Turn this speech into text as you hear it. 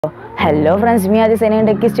Hello friends, me are the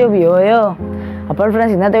Tech Yo. Apart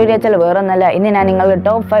friends, ഇന്നത്തെ video വെച്ചാൽ വേറൊന്നല്ല. ഇന്ന് ഞാൻ നിങ്ങൾക്ക്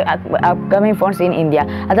top 5 upcoming phones in India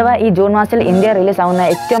അഥവാ ഈ ജൂൺ മാസത്തിൽ ഇന്ത്യ റിലീസ് ആവുന്ന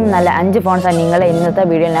ഏറ്റവും നല്ല 5 ഫോൺസാണ് നിങ്ങളെ ഇന്നത്തെ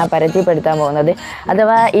വീഡിയോയിൽ ഞാൻ പരിചയപ്പെടുത്താൻ പോകുന്നത്.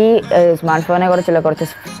 അഥവാ ഈ സ്മാർട്ട് ഫോണിനെ കുറിച്ചുള്ള കുറച്ച്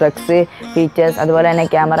സ്പെക്സ്, ഫീച്ചേഴ്സ്, അതുപോലെ തന്നെ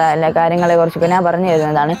ക്യാമറ എല്ലാ കാര്യങ്ങളെ കുറിച്ചൊക്കെ ഞാൻ പറഞ്ഞു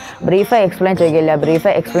തരുന്നതാണ്. ബ്രീഫായി എക്സ്പ്ലെയിൻ ചെയ്യുകയില്ല.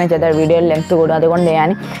 ബ്രീഫായി എക്സ്പ്ലെയിൻ ചെയ്താൽ വീഡിയോയിൽ ലെങ്ത് കൂടും. അതുകൊണ്ട് ഞാൻ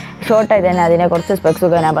ഷോർട്ടായി തന്നെ അതിനെ കുറച്ച്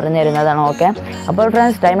സ്പെക്സൊക്കെ ഞാൻ പറഞ്ഞു തരുന്നതാണ്. ഓക്കെ, അപ്പോൾ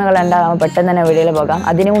ഫ്രണ്ട്സ് ടൈമുകൾ ഉണ്ടാകാം, പെട്ടെന്ന് തന്നെ വീഡിയോയിൽ പോകാം.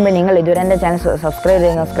 അതിനു മുമ്പ് നിങ്ങൾ ഇതുവരെ എൻ്റെ ചാനൽ സബ്സ്ക്രൈബ്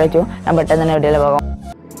ചെയ്തു ഞാൻ പെട്ടെന്ന് തന്നെ വീഡിയോയിൽ പോകാം.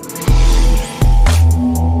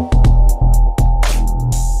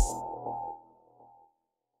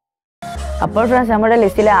 അപ്പോൾ ഫ്രണ്ട്സ് നമ്മുടെ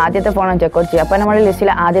ലിസ്റ്റിലെ ആദ്യത്തെ ഫോൺ ചെക്കൗട്ട് ചെയ്യുക. അപ്പോൾ നമ്മുടെ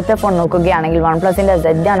ലിസ്റ്റിലെ ആദ്യത്തെ ഫോൺ നോക്കുകയാണെങ്കിൽ OnePlusന്റെ Z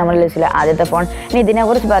ആണ് നമ്മുടെ ലിസ്റ്റിലെ ആദ്യത്തെ ഫോൺ. ഇനി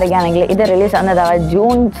ഇതിനെക്കുറിച്ച് പറയുകയാണെങ്കിൽ ഇത് റിലീസ് ആവുന്നത്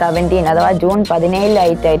ജൂൺ 17 അഥവാ ജൂൺ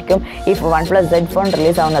 17 ഈ OnePlus Z ഫോൺ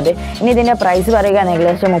റിലീസ് ആവുന്നത്. ഇനി ഇതിൻ്റെ പ്രൈസ് പറയുകയാണെങ്കിൽ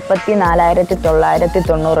ഏകദേശം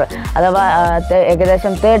 34,990 അഥവാ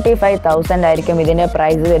ഏകദേശം 35,000 ആയിരിക്കും ഇതിൻ്റെ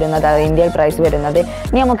പ്രൈസ് വരുന്നത്, ഇന്ത്യയിൽ പ്രൈസ് വരുന്നത്.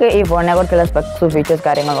 ഇനി നമുക്ക് ഈ ഫോണിനെ കുറിച്ചുള്ള സ്പെക്സ്, ഫീച്ചേഴ്സ്,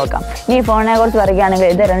 കാര്യങ്ങൾ നോക്കാം. ഇനി ഈ ഫോണിനെ കുറിച്ച് പറയുകയാണെങ്കിൽ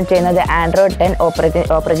ഇത് റൺ ചെയ്യുന്നത് Android 10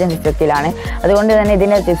 ഓപ്പറേഷൻ സിസ്റ്റത്തിലാണ്. അതുകൊണ്ട് തന്നെ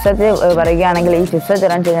ഇതിൻ്റെ ചിപ്സെറ്റ് പറയുകയാണെങ്കിൽ ഈ ചിപ്സെറ്റ്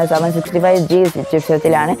റൺ ചെയ്യുന്നത് 765G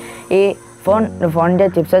ചിപ്സെറ്റിലാണ് ഈ ഫോണിൻ്റെ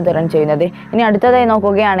ചിപ്സെറ്റ് റൺ ചെയ്യുന്നത്. ഇനി അടുത്തതായി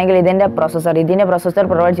നോക്കുകയാണെങ്കിൽ ഇതിൻ്റെ പ്രൊസസ്സർ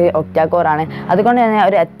പ്രൊവൈഡ് ചെയ്ത് ഒക്ടാ കോർ ആണ്. അതുകൊണ്ട് തന്നെ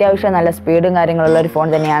ഒരു അത്യാവശ്യം നല്ല സ്പീഡും കാര്യങ്ങളുള്ള ഒരു ഫോൺ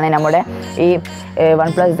തന്നെയാണ് നമ്മുടെ ഈ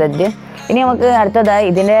OnePlus Z. ഇനി നമുക്ക് അടുത്തതായി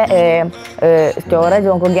ഇതിൻ്റെ സ്റ്റോറേജ്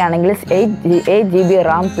നോക്കുകയാണെങ്കിൽ 8GB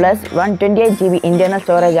RAM plus 128GB internal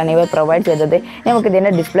storage ആണ് ഇവർ പ്രൊവൈഡ് ചെയ്തത്. നമുക്ക്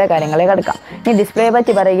ഇതിൻ്റെ ഡിസ്പ്ലേ കാര്യങ്ങളെ കിടക്കാം. ഇനി ഡിസ്പ്ലേയെ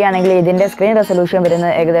പറ്റി പറയുകയാണെങ്കിൽ ഇതിൻ്റെ സ്ക്രീൻ റെസൊല്യൂഷൻ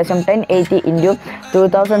വരുന്നത് ഏകദേശം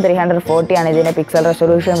 1080x2340 ആണ് ഇതിൻ്റെ പിക്സൽ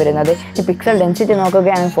റെസൊല്യൂഷൻ വരുന്നത്. ഈ പിക്സൽ ഡെൻസിറ്റി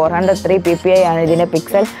നോക്കുകയാണെങ്കിൽ 403 ppi ആണ് ഇതിൻ്റെ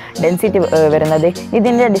പിക്സൽ ഡെൻസിറ്റി വരുന്നത്.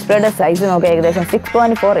 ഇതിൻ്റെ ഡിസ്പ്ലേയുടെ സൈസ് നോക്കുക ഏകദേശം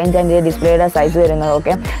 6.4 ഇഞ്ചാണ് ഇതിൻ്റെ ഡിസ്പ്ലേയുടെ സൈസ് വരുന്നത്.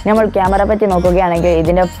 ഓക്കെ, നമ്മൾ ക്യാമറ പറ്റി നോക്കുകയാണെങ്കിൽ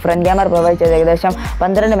ഇതിൻ്റെ ഫ്രണ്ട് ക്യാമറ പ്രൊവൈഡ് ചെയ്ത് ഏകദേശം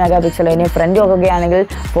 12 മെഗാപിക്സൽ. ഇനി ഫ്രണ്ട് നോക്കുകയാണെങ്കിൽ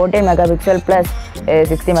 14 മെഗാപിക്സൽ പ്ലസ്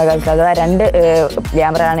 60 മെഗാപിക്സൽ അഥവാ 2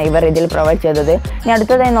 ക്യാമറയാണ് ഇവർ ഇതിൽ പ്രൊവൈഡ് ചെയ്തത്. ഇനി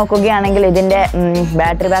അടുത്തതായി നോക്കുകയാണെങ്കിൽ ഇതിൻ്റെ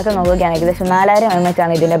ബാറ്ററി ബാക്ക് നോക്കുകയാണെങ്കിൽ ഏകദേശം 4000 mAh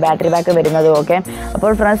ആണ് ഇതിൻ്റെ ബാറ്ററി ബാക്ക് വരുന്നത്. ഓക്കെ,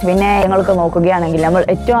 അപ്പോൾ ഫ്രണ്ട്സ് പിന്നെ ഞങ്ങൾക്ക് നോക്കുകയാണെങ്കിൽ നമ്മൾ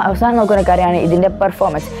ഏറ്റവും അവസാനം നോക്കുന്ന കാര്യമാണ് ഇതിൻ്റെ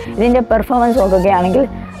പെർഫോമൻസ് നോക്കുകയാണെങ്കിൽ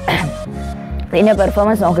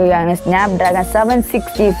സ്നാപ്ഡ്രാഗൺ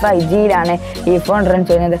 765Gയിലാണ് ഈ ഫോൺ റൺ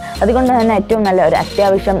ചെയ്യുന്നത്. അതുകൊണ്ട് തന്നെ ഏറ്റവും നല്ല ഒരു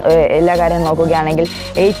അത്യാവശ്യം എല്ലാ കാര്യവും നോക്കുകയാണെങ്കിൽ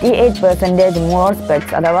 88% മോർ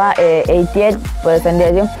സ്പെക്സ് അഥവാ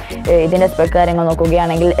 88% ഇതിൻ്റെ സ്പെക് കാര്യങ്ങൾ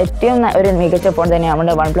നോക്കുകയാണെങ്കിൽ ഏറ്റവും ഒരു മികച്ച ഫോൺ തന്നെയാണ്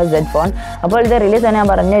നമ്മുടെ OnePlus Z ഫോൺ. അപ്പോൾ ഇത് റിലീസ് ഞാൻ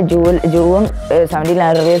പറഞ്ഞ ജൂൺ 17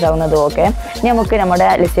 റിലീസ് ആവുന്നത്. ഓക്കെ, ഇനി നമുക്ക് നമ്മുടെ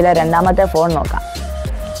ലിസ്റ്റിലെ രണ്ടാമത്തെ ഫോൺ നോക്കാം.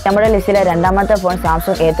 നമ്മുടെ ലിസ്റ്റിലെ രണ്ടാമത്തെ ഫോൺ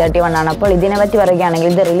സാംസങ് A31 ആണ്. അപ്പോൾ ഇതിനെ പറ്റി പറയുകയാണെങ്കിൽ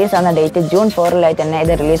ഇത് റിലീസ് ആവുന്ന ഡേറ്റ് ജൂൺ 4 തന്നെ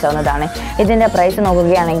ഇത് റിലീസ് ആവുന്നതാണ്. ഇതിൻ്റെ പ്രൈസ്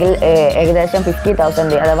നോക്കുകയാണെങ്കിൽ ഏകദേശം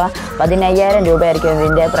 50,000 അഥവാ 15,000 രൂപയായിരിക്കും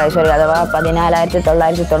ഇതിൻ്റെ പ്രൈസ് വരിക, അഥവാ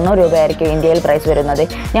 14,990 രൂപയായിരിക്കും ഇന്ത്യയിൽ പ്രൈസ് വരുന്നത്.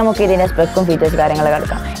 നമുക്ക് ഇതിൻ്റെ സ്പെക്കും ഫീച്ചേഴ്സ് കാര്യങ്ങൾ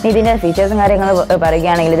കിടക്കാം. ഇനി ഇതിൻ്റെ ഫീച്ചേഴ്സും കാര്യങ്ങൾ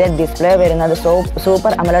പറയുകയാണെങ്കിൽ ഇത് ഡിസ്പ്ലേ വരുന്നത്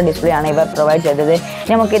സൂപ്പർ AMOLED ഡിസ്പ്ലേ ആണ് ഇവർ പ്രൊവൈഡ് ചെയ്തത്.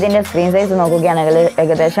 നമുക്ക് ഇതിൻ്റെ സ്ക്രീൻ സൈസ് നോക്കുകയാണെങ്കിൽ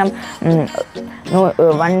ഏകദേശം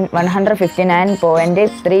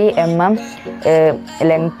 159.3 mm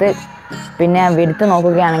ലെങ്ത്ത്, പിന്നെ വിഡ്ത്ത്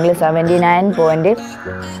നോക്കുകയാണെങ്കിൽ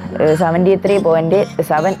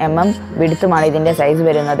 73.7 mm വിഡ്ത്തുമാണ് ഇതിൻ്റെ സൈസ്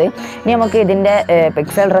വരുന്നത്. ഇനി നമുക്ക് ഇതിൻ്റെ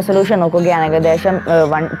പിക്സൽ റെസൊല്യൂഷൻ നോക്കുകയാണെങ്കിൽ ഏകദേശം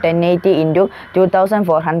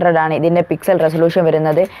 1080x2400 ആണ് ഇതിൻ്റെ പിക്സൽ റെസൊല്യൂഷൻ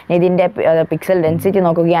വരുന്നത്. ഇതിൻ്റെ പിക്സൽ ഡെൻസിറ്റി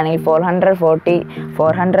നോക്കുകയാണെങ്കിൽ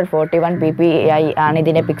 441 ppi ആണ്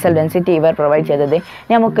ഇതിൻ്റെ പിക്സൽ ഡെൻസിറ്റി ഇവർ പ്രൊവൈഡ് ചെയ്തത്.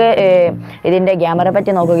 നമുക്ക് ഇതിൻ്റെ ക്യാമറ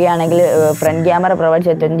പറ്റി നോക്കുകയാണെങ്കിൽ ഫ്രണ്ട് ക്യാമറ പ്രൊവൈഡ്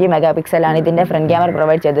ചെയ്തത് 20 മെഗാപിക്സൽ ആണ് ഇതിൻ്റെ ഫ്രണ്ട് ക്യാമറ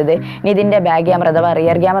പ്രൊവൈഡ് ചെയ്തത്. ഇനി ഇതിൻ്റെ ബാക്ക് ക്യാമറ അഥവാ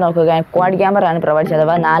റിയർ ക്യാമറ നോക്കുകയാണെങ്കിൽ ക്വാഡ് ക്യാമറ ആണ് പ്രൊവൈഡ് ചെയ്തത്,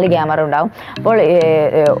 അഥവാ 4 ക്യാമറ ഉണ്ടാവും. അപ്പോൾ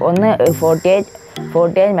ഒന്ന്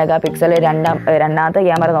 48 മെഗാപിക്സൽ, രണ്ടാമത്തെ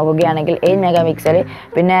ക്യാമറ നോക്കുകയാണെങ്കിൽ 8 മെഗാപിക്സൽ,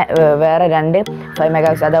 പിന്നെ വേറെ 2 5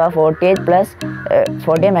 മെഗാപിക്സൽ അഥവാ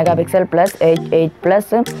 48 മെഗാപിക്സൽ പ്ലസ്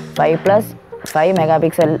 5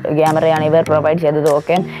 മെഗാപിക്സൽ ക്യാമറയാണ് ഇവർ പ്രൊവൈഡ് ചെയ്തത്.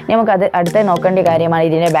 ഓക്കെ, നമുക്ക് അടുത്ത നോക്കേണ്ട കാര്യമാണ്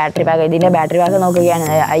ഇതിൻ്റെ ബാറ്ററി ബാക്ക്. ഇതിൻ്റെ ബാറ്ററി ബാക്ക്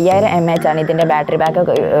നോക്കുകയാണെങ്കിൽ 5000 mAh ആണ് ഇതിൻ്റെ ബാറ്ററി ബാക്ക്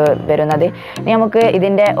വരുന്നത്. നമുക്ക്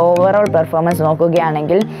ഇതിൻ്റെ ഓവറോൾ പെർഫോമൻസ്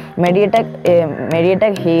നോക്കുകയാണെങ്കിൽ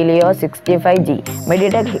മെഡിയടെക് ഹീലിയോ 65G,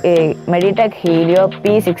 മെഡിയടെക് ഹീലിയോ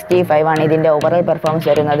P65 ആണ് ഇതിൻ്റെ ഓവറോൾ പെർഫോമൻസ്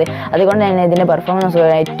വരുന്നത്. അതുകൊണ്ട് തന്നെ ഇതിൻ്റെ പെർഫോമൻസ്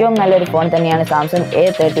ഏറ്റവും നല്ലൊരു ഫോൺ തന്നെയാണ് സാംസങ്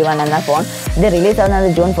A31 എന്ന ഫോൺ. ഇത് റിലീസ് ആവുന്നത്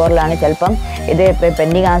ജൂൺ 4 ചിലപ്പം ഇത്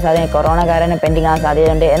പെൻഡിങ് ആകാൻ സാധ്യത, കൊറോണ കാരണം പെൻഡിങ് ആകാൻ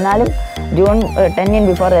സാധ്യതയുണ്ട്. എന്നാലും ജൂൺ 10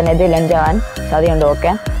 ബിഫോർ തന്നെ ഇത് ലഞ്ച് ആവാൻ സാധ്യതയുണ്ട്.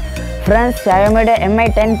 ഓക്കെ, ഫ്രണ്ട്സ്, ഷയോമിയുടെ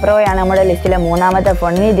MI10 Pro ആണ് നമ്മുടെ ലിസ്റ്റിലെ മൂന്നാമത്തെ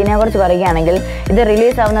ഫോൺ. ഇനി ഇതിനെക്കുറിച്ച് പറയുകയാണെങ്കിൽ ഇത്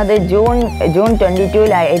റിലീസ് ആവുന്നത് ജൂൺ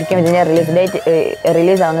 22-ലായിരിക്കും ഇതിൻ്റെ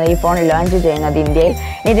റിലീസ് ആവുന്നത്. ഈ ഫോൺ ലോഞ്ച് ചെയ്യുന്നത് ഇന്ത്യയിൽ.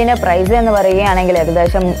 ഇതിൻ്റെ പ്രൈസ് എന്ന് പറയുകയാണെങ്കിൽ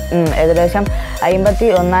ഏകദേശം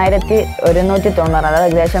 51,190, അതായത്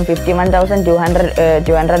ഏകദേശം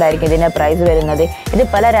 51,200 ആയിരിക്കും ഇതിൻ്റെ പ്രൈസ് വരുന്നത്. ഇത്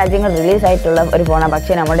പല രാജ്യങ്ങൾ റിലീസായിട്ടുള്ള ഒരു ഫോണാണ്,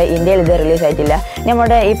 പക്ഷേ നമ്മുടെ ഇന്ത്യയിൽ ഇത് റിലീസ് ആയിട്ടില്ല.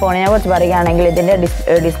 നമ്മുടെ ഈ ഫോണിനെ കുറിച്ച് പറയുകയാണെങ്കിൽ ഇതിൻ്റെ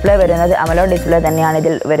ഡിസ്പ്ലേ വരുന്നത് AMOLED ഡിസ്പ്ലേ തന്നെയാണ്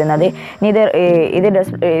ഇതിൽ വരുന്നത്. ഇനി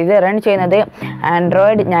ഇത് റൺ ചെയ്യുന്നത്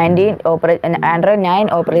ആൻഡ്രോയിഡ് 9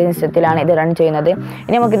 ഓപ്പറേറ്റിംഗ് സിസ്റ്റത്തിലാണ് ഇത് റൺ ചെയ്യുന്നത്.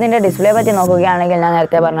 ഇനി നമുക്ക് ഇതിൻ്റെ ഡിസ്പ്ലേ പറ്റി നോക്കുകയാണെങ്കിൽ ഞാൻ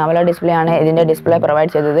നേരത്തെ പറഞ്ഞ AMOLED ഡിസ്പ്ലേ ആണ് ഇതിൻ്റെ ഡിസ്പ്ലേ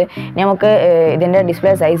പ്രൊവൈഡ് ചെയ്തത്. ഇനി നമുക്ക് ഇതിൻ്റെ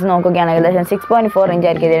ഡിസ്പ്ലേ സൈസ് നോക്കുകയാണെങ്കിൽ ഏകദേശം 6.4 ഇഞ്ച്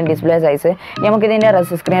ആയിരിക്കും ഇതിൻ്റെ ഡിസ്പ്ലേ സൈസ്. നമുക്ക് ഇതിൻ്റെ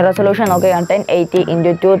സ്ക്രീൻ റെസൊല്യൂഷൻ നോക്കുകയാണ്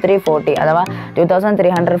 1080x2340, അഥവാ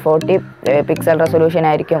 2340 പിക്സൽ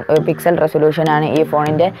റെസൊല്യൂഷനാണ് ഈ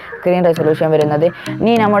ഫോണിൻ്റെ സ്ക്രീൻ റെസൊല്യൂഷൻ വരുന്നത്.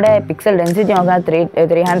 ഇനി നമ്മുടെ പിക്സൽ ഡെൻസിറ്റി നോക്കാൻ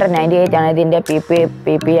 398 ആണ് ഇതിൻ്റെ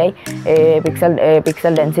PPI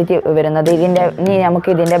പിക്സൽ ഡെൻസിറ്റി വരുന്നത്. ഇനി നമുക്ക്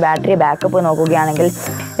ഇതിൻ്റെ ബാറ്ററി ബാക്കപ്പ് നോക്കുകയാണെങ്കിൽ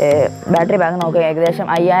ഏകദേശം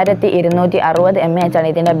 5260 mAh ആണ്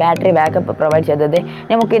ഇതിൻ്റെ ബാറ്ററി ബാക്കപ്പ് പ്രൊവൈഡ് ചെയ്തത്.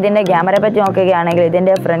 നമുക്ക് ഇതിൻ്റെ ക്യാമറ പറ്റി നോക്കുകയാണെങ്കിൽ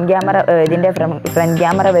ഇതിൻ്റെ ഫ്രണ്ട്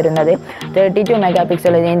ക്യാമറ വരുന്നത് 32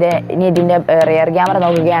 മെഗാപിക്സൽ. ഇനി ഇതിൻ്റെ റിയർ ക്യാമറ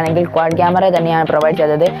നോക്കുകയാണെങ്കിൽ ക്വാഡ് ക്യാമറ തന്നെയാണ് പ്രൊവൈഡ്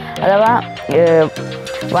ചെയ്തത്, അഥവാ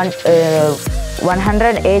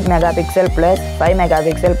 108 megapixel plus 5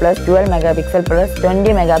 megapixel plus 12 megapixel plus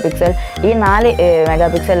 20 megapixel, ഈ 4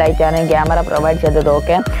 മെഗാപിക്സൽ ആയിട്ടാണ് ക്യാമറ പ്രൊവൈഡ് ചെയ്തത്.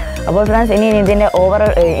 ഓക്കെ, അപ്പോൾ ഫ്രണ്ട്സ്, ഇനി ഇതിൻ്റെ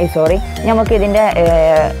നമുക്ക് ഇതിൻ്റെ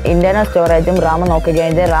ഇൻറ്റേർണൽ സ്റ്റോറേജും റാമും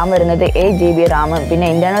നോക്കുകയാണെങ്കിൽ റാം വരുന്നത് 8 GB റാം. പിന്നെ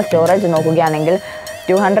ഇൻറ്റേർണൽ സ്റ്റോറേജ് നോക്കുകയാണെങ്കിൽ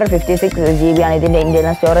 256 GB ആണ് ഇതിൻ്റെ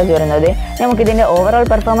ഇൻറ്റേർണൽ സ്റ്റോറേജ് വരുന്നത്. നമുക്കിതിൻ്റെ ഓവറോൾ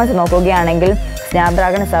പെർഫോമൻസ് നോക്കുകയാണെങ്കിൽ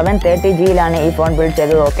സ്നാപ്ഡ്രാഗൺ 730Gയിലാണ് ഈ ഫോൺ ബിൽഡ്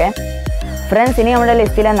ചെയ്തത്. ഓക്കെ ഫ്രണ്ട്സ്, ഇനി നമ്മുടെ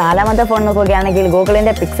ലിസ്റ്റിലെ നാലാമത്തെ ഫോൺ നോക്കുകയാണെങ്കിൽ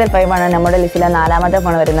ഗൂഗിളിൻ്റെ Pixel 5 ആണ് നമ്മുടെ ലിസ്റ്റിലെ നാലാമത്തെ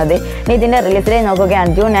ഫോൺ വരുന്നത്. ഇനി ഇതിൻ്റെ റിലീസ് ഡേറ്റ്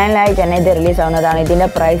നോക്കുകയാണെങ്കിൽ ജൂൺ 9 തന്നെ ഇത് റിലീസ് ആവുന്നതാണ്. ഇതിൻ്റെ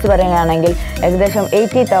പ്രൈസ് പറയുകയാണെങ്കിൽ ഏകദേശം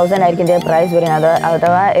 80,000 ആയിരിക്കും ഇതിൻ്റെ പ്രൈസ് വരുന്നത്,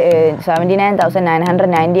 അഥവാ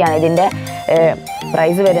 79,990 ആണ് ഇതിൻ്റെ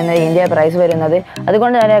പ്രൈസ് വരുന്നത്, ഇന്ത്യ പ്രൈസ് വരുന്നത്.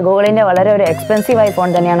 അതുകൊണ്ട് തന്നെ ഗൂഗിളിൻ്റെ വളരെ ഒരു എക്സ്പെൻസീവ് ആയ ഫോൺ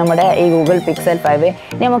തന്നെയാണ് നമ്മുടെ ഈ ഗൂഗിൾ Pixel 5.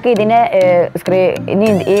 ഇനി നമുക്ക് ഇതിൻ്റെ ഇനി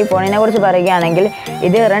ഈ ഫോണിനെ കുറിച്ച് പറയുകയാണെങ്കിൽ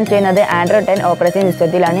ഇത് റൺ ചെയ്യുന്നത് ആൻഡ്രോയിഡ് 10 ഓപ്പറേറ്റിംഗ്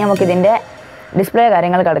സിസ്റ്റത്തിലാണ്. നമുക്ക് ഇതിൻ്റെ ഡിസ്പ്ലേ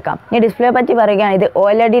കാര്യങ്ങൾ കിടക്കാം. ഇനി ഡിസ്പ്ലേ പറ്റി പറയുകയാണ്, ഇത്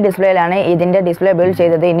OLED ഡിസ്പ്ലേയിലാണ് ഇതിൻ്റെ ഡിസ്പ്ലേ ബിൽഡ്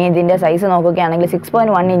ചെയ്തത്. ഇനി ഇതിൻ്റെ സൈസ് നോക്കുകയാണെങ്കിൽ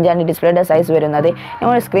 6.1 ഇഞ്ചാണ് ഡിസ്പ്ലേയുടെ സൈസ് വരുന്നത്.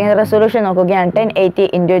 നമ്മൾ സ്ക്രീൻ റെസൊല്യൂഷൻ നോക്കുകയാണ്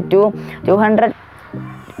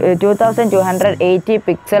 1080x2280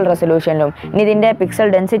 പിക്സൽ റെസൊല്യൂഷനിലും. ഇനി ഇതിൻ്റെ പിക്സൽ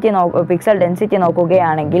ഡെൻസിറ്റി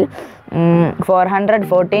നോക്കുകയാണെങ്കിൽ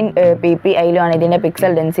 414 PPIയിലുമാണ് ഇതിൻ്റെ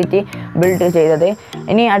പിക്സൽ ഡെൻസിറ്റി ബിൽഡ് ചെയ്തത്.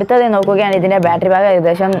 ഇനി അടുത്തത് നോക്കുകയാണെങ്കിൽ ഇതിൻ്റെ ബാറ്ററി ബാക്കപ്പ്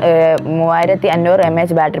ഏകദേശം 3500 mAh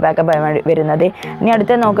ബാറ്ററി ബാക്കപ്പ് വരുന്നത്. ഇനി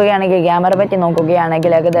അടുത്തത് നോക്കുകയാണെങ്കിൽ ക്യാമറ പറ്റി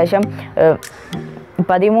നോക്കുകയാണെങ്കിൽ ഏകദേശം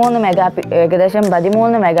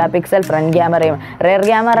 13 മെഗാപിക്സൽ ഫ്രണ്ട് ക്യാമറയും റിയർ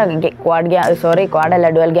ക്യാമറ ക്വാഡല്ല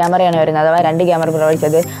ഡുവൽ ക്യാമറയാണ് വരുന്നത്, അഥവാ 2 ക്യാമറ പ്രൊവൈഡ്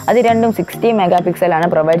ചെയ്തത്. അത് രണ്ടും 60 മെഗാപിക്സലാണ്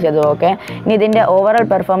പ്രൊവൈഡ് ചെയ്തത്. ഓക്കെ, ഇനി ഇതിൻ്റെ ഓവറോൾ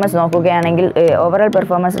പെർഫോമൻസ്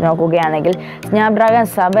നോക്കുകയാണെങ്കിൽ സ്നാപ്ഡ്രാഗൺ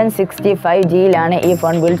 765Gയിലാണ് ഈ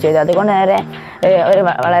ഫോൺ ബിൽഡ് ചെയ്തത്. അതുകൊണ്ട്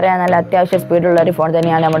വളരെ നല്ല അത്യാവശ്യം സ്പീഡുള്ള ഒരു ഫോൺ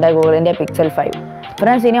തന്നെയാണ് നമ്മുടെ ഗൂഗിളിൻ്റെ Pixel 5.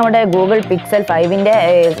 ഫ്രണ്ട്സ്, ഇനി നമ്മുടെ ഗൂഗിൾ Pixel 5ൻ്റെ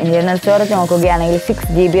ഇൻറ്റേർണൽ സ്റ്റോറേജ് നോക്കുകയാണെങ്കിൽ 6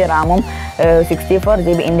 GB റാമും 64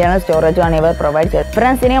 GB ഇൻറ്റേർണൽ സ്റ്റോറേജുമാണ് ഇവർ പ്രൊവൈഡ് ചെയ്തത്.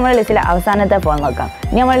 ഫ്രണ്ട്സ്, ഇനി നമ്മുടെ ലിസ്റ്റിലെ അവസാനത്തെ ഫോൺ നോക്കാം.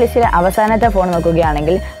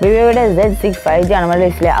 നോക്കുകയാണെങ്കിൽ വിവോയുടെ Z6 5G ആണ് നമ്മുടെ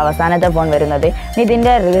ലിസ്റ്റിലെ അവസാനത്തെ ഫോൺ വരുന്നത്. ഇനി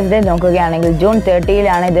ഇതിൻ്റെ റിലീസ് ഡേറ്റ് നോക്കുകയാണെങ്കിൽ ജൂൺ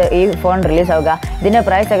 30-ലാണ് ഈ ഫോൺ റിലീസ് ആവുക. ഇതിൻ്റെ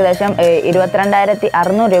പ്രൈസ് ഏകദേശം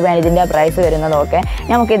 22,600 രൂപയാണ് ഇതിൻ്റെ പ്രൈസ് വരുന്നത്. ഓക്കെ,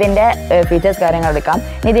 നമുക്ക് ഇതിൻ്റെ ഫീച്ചേഴ്സ് കാര്യങ്ങൾ എടുക്കാം.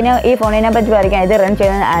 ഈ ഫോണിനെ പറ്റി പറയുകയാണെങ്കിൽ ഇത് റൺ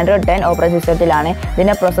ചെയ്യുന്നത് ആൻഡ്രോയിഡ് 10 ഓപ്പറേറ്റിംഗ് സിസ്റ്റത്തിലാണ്.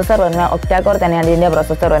 ഇതിൻ്റെ പ്രൊസസ്സർ വരുന്നത് ഒക്ടാകോർ തന്നെയാണ് ഇതിൻ്റെ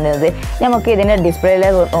പ്രൊസസ്സർ വരുന്നത്. നമുക്ക് ഇതിൻ്റെ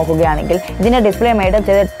ഡിസ്പ്ലേയിലേക്ക് നോക്കുകയാണെങ്കിൽ ഇതിൻ്റെ ഡിസ്പ്ലേ മേഡപ്പ്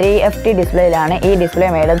ചെയ്തത് TFT ഡിസ്പ്ലേയിലാണ് ഈ ഡിസ്പ്ലേ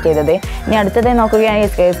മേഡപ്പ് ചെയ്തത്. ഇനി അടുത്തത് നോക്കുകയാണെങ്കിൽ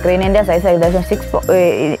സ്ക്രീനിൻ്റെ സൈസ് ഏകദേശം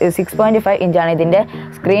 6.5 ഇഞ്ചാണ് ഇതിൻ്റെ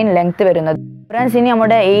സ്ക്രീൻ ലെങ്ത് വരുന്നത്. ഫ്രണ്ട്സ്, ഇനി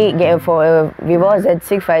നമ്മുടെ ഈ വിവോ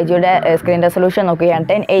Z6 5Gയുടെ സ്ക്രീൻ റെസൊല്യൂഷൻ നോക്കുകയാണ്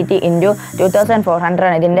 1080x2400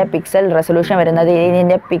 ആണ് ഇതിൻ്റെ പിക്സൽ റെസൊല്യൂഷൻ വരുന്നത്.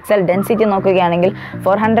 ഇതിൻ്റെ പിക്സൽ ഡെൻസിറ്റി നോക്കുകയാണെങ്കിൽ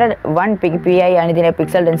 401 PPI ആണ് ഇതിൻ്റെ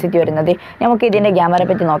പിക്സൽ ഡെൻസിറ്റി വരുന്നത്. നമുക്ക് ഇതിൻ്റെ ക്യാമറ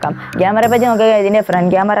പറ്റി നോക്കാം. ഇതിൻ്റെ ഫ്രണ്ട്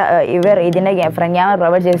ക്യാമറ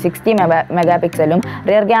പ്രൊവൈഡ് ചെയ്തത് 60 മെഗാപിക്സലും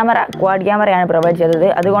റിയർ ക്യാമറ ക്വാഡ് ക്യാമറയാണ് പ്രൊവൈഡ് ചെയ്തത്.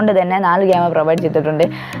 അതുകൊണ്ട് തന്നെ 4 ക്യാമറ പ്രൊവൈഡ് ചെയ്തിട്ടുണ്ട്,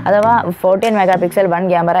 അഥവാ 14 മെഗാപിക്സൽ 1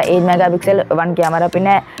 ക്യാമറ, 8 മെഗാപിക്സൽ 1 ക്യാമറ,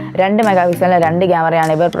 പിന്നെ 2 മെഗാപിക്സൽ 2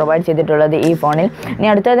 ക്യാമറയാണ് ഇവർ പ്രൊവൈഡ് ചെയ്തിട്ടുള്ളത് ഈ ഫോണിൽ. ഇനി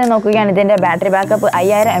അടുത്തതായി നോക്കുകയാണ് ഇതിൻ്റെ battery backup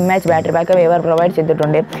 5000 mAh battery backup ഇവർ പ്രൊവൈഡ്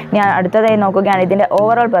ചെയ്തിട്ടുണ്ട്. ഇനി അടുത്തതായി നോക്കുകയാണ് ഇതിൻ്റെ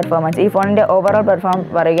ഓവറോൾ പെർഫോമൻസ്. ഈ ഫോണിൻ്റെ ഓവറോൾ പെർഫോമൻസ്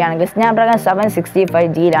പറയുകയാണെങ്കിൽ സ്നാപ്ഡ്രാഗൺ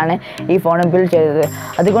 765Gയിലാണ് ഈ ഫോൺ ബിൽഡ് ചെയ്തത്.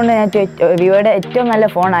 അതുകൊണ്ട് ഞാൻ വിവോയുടെ ഏറ്റവും നല്ല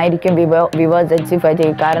ഫോൺ ആയിരിക്കും വിവോ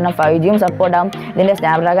Z65G. കാരണം 5Gയും സപ്പോർട്ടാകും. ഇതിൻ്റെ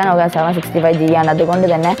സ്നാപ്ഡ്രാഗൺ 765G ആണ്. അതുകൊണ്ട്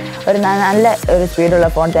തന്നെ ഒരു നല്ല ഒരു സ്പീഡുള്ള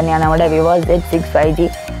ഫോൺ തന്നെയാണ് നമ്മുടെ വിവോ Z65G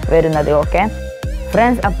വരുന്നത്. ഓക്കെ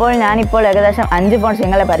ഫ്രണ്ട്സ്, അപ്പോൾ ഞാനിപ്പോൾ ഏകദേശം 5 ഫോൺസ്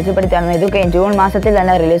നിങ്ങളെ പരിചയപ്പെടുത്തിയാണ്. ഇതൊക്കെ ജൂൺ മാസത്തിൽ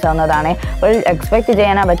തന്നെ റിലീസ് ആവുന്നതാണ്. അപ്പോൾ എക്സ്പെക്റ്റ്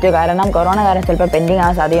ചെയ്യാനേ പറ്റൂ, കാരണം കൊറോണ കാരണം ചിലപ്പോൾ പെൻഡിങ്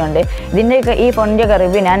ആവാൻ സാധ്യതയുണ്ട്. ഈ ഫോണിൻ്റെയൊക്കെ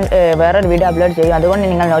റിവ്യൂ ഞാൻ വേറൊരു വീഡിയോ അപ്ലോഡ് ചെയ്യും. അതുകൊണ്ട്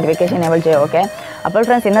നിങ്ങൾ നോട്ടിഫിക്കേഷൻ എനേബിൾ ചെയ്യും. ഓക്കെ അപ്പോൾ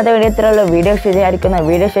ഫ്രണ്ട്സ്, ഇന്നത്തെ വീഡിയോ ഇത്രയുള്ള വീഡിയോ ശരിയായിരിക്കുന്നു.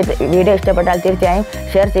 വീഡിയോ ഇഷ്ടപ്പെട്ടാൽ തീർച്ചയായും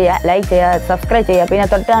ഷെയർ ചെയ്യുക, ലൈക്ക് ചെയ്യുക, സബ്സ്ക്രൈബ് ചെയ്യുക, പിന്നെ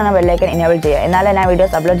തൊട്ടാണ് ബെല്ലൈക്കൻ എനേബിൾ ചെയ്യുക. എന്നാലേ ഞാൻ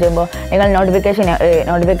വീഡിയോസ് അപ്ലോഡ് ചെയ്യുമ്പോൾ നിങ്ങൾ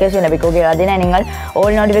നോട്ടിഫിക്കേഷൻ ലഭിക്കുകയുള്ളൂ. അതിനെ നിങ്ങൾ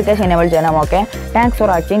ഓൾ നോട്ടിഫിക്കേഷൻ എനേബിൾ ചെയ്യണം. Okay thanks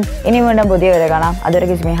for watching. ഇനി വീണ്ടും പുതിയ വീഡിയോ കാണാം. അതുവരെ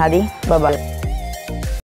കിസ്മി ഹാദി ബൈ.